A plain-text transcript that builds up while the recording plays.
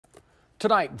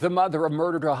Tonight, the mother of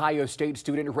murdered Ohio State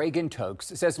student Reagan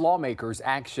Tokes says lawmakers'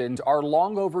 actions are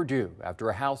long overdue after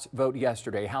a House vote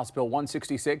yesterday. House Bill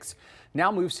 166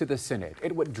 now moves to the Senate.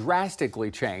 It would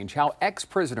drastically change how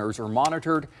ex-prisoners are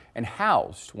monitored and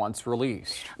housed once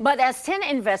released. But as 10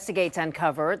 Investigates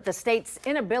uncovered, the state's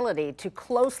inability to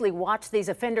closely watch these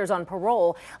offenders on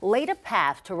parole laid a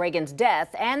path to Reagan's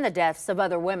death and the deaths of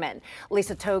other women.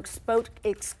 Lisa Tokes spoke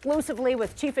exclusively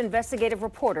with Chief Investigative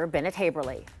Reporter Bennett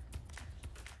Haberly.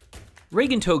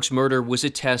 Reagan Tokes' murder was a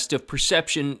test of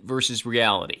perception versus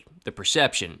reality. The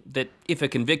perception that if a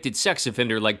convicted sex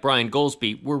offender like Brian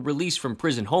Goldsby were released from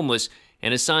prison homeless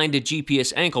and assigned a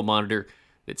GPS ankle monitor,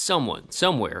 that someone,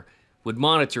 somewhere, would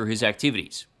monitor his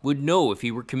activities, would know if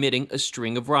he were committing a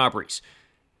string of robberies.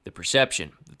 The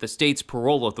perception that the state's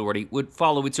parole authority would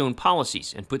follow its own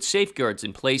policies and put safeguards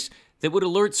in place that would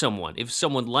alert someone if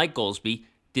someone like Goldsby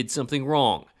did something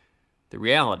wrong. The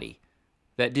reality,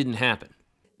 that didn't happen.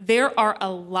 There are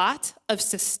a lot of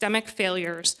systemic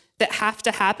failures that have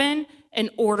to happen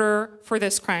in order for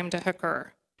this crime to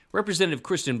occur. Representative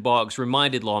Kristen Boggs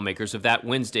reminded lawmakers of that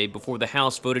Wednesday before the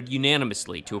House voted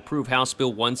unanimously to approve House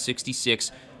Bill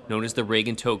 166, known as the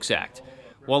Reagan Tokes Act.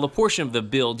 While a portion of the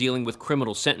bill dealing with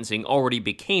criminal sentencing already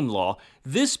became law,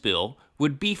 this bill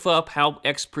would beef up how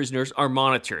ex-prisoners are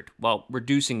monitored while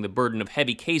reducing the burden of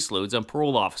heavy caseloads on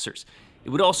parole officers. It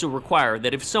would also require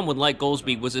that if someone like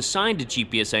Goldsby was assigned a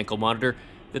GPS ankle monitor,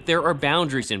 that there are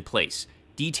boundaries in place,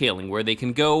 detailing where they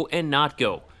can go and not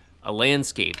go, a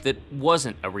landscape that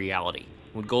wasn't a reality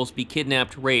when Goldsby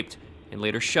kidnapped, raped, and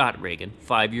later shot Reagan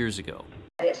 5 years ago.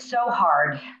 It's so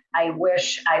hard. I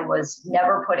wish I was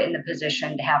never put in the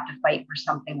position to have to fight for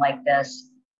something like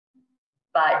this,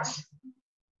 but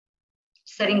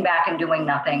sitting back and doing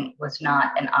nothing was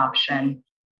not an option.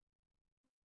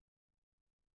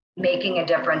 Making a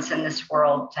difference in this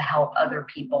world to help other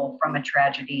people from a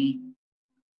tragedy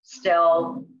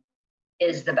still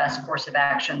is the best course of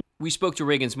action. We spoke to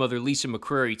Reagan's mother, Lisa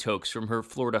McCrary Tokes, from her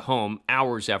Florida home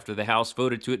hours after the House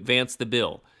voted to advance the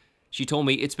bill. She told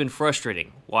me it's been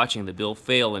frustrating watching the bill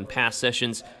fail in past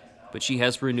sessions, but she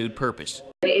has renewed purpose.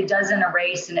 It doesn't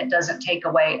erase and it doesn't take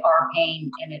away our pain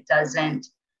and it doesn't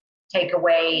take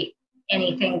away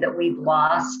anything that we've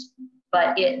lost,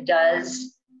 but it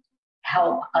does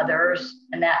help others,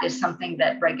 and that is something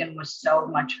that Reagan was so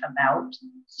much about.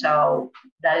 So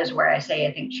that is where I say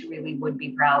I think she really would be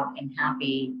proud and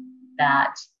happy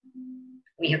that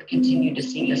we have continued to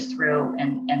see this through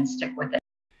and stick with it.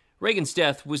 Reagan's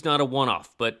death was not a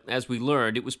one-off, but as we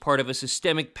learned, it was part of a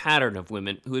systemic pattern of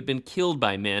women who had been killed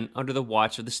by men under the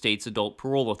watch of the state's adult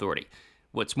parole authority.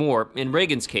 What's more, in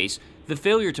Reagan's case, the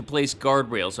failure to place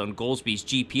guardrails on Goldsby's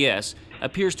GPS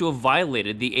appears to have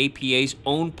violated the APA's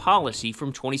own policy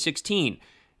from 2016,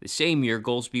 the same year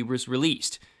Goldsby was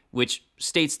released, which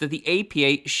states that the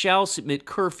APA shall submit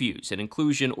curfews and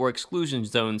inclusion or exclusion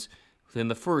zones within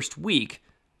the first week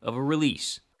of a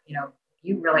release. You know,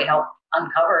 you really helped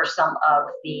uncover some of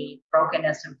the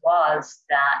brokenness and flaws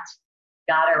that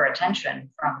got our attention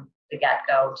from the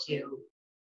get-go to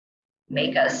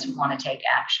make us want to take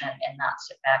action and not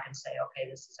sit back and say, okay,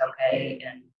 this is okay,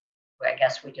 and I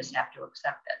guess we just have to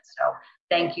accept it. So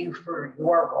thank you for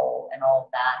your role in all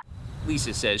of that.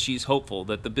 Lisa says she's hopeful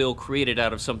that the bill created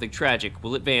out of something tragic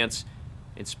will advance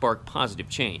and spark positive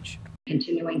change.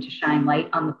 Continuing to shine light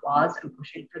on the flaws and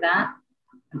pushing for that.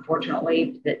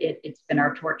 Unfortunately, it's been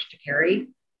our torch to carry,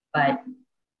 but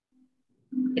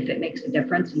if it makes a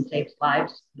difference and saves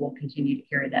lives, we'll continue to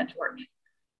carry that torch.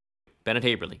 Bennett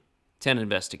Haberly, 10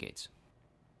 Investigates.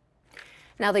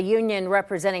 Now, the union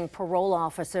representing parole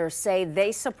officers say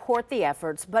they support the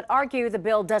efforts, but argue the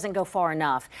bill doesn't go far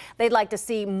enough. They'd like to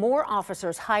see more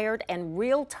officers hired and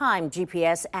real-time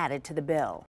GPS added to the bill.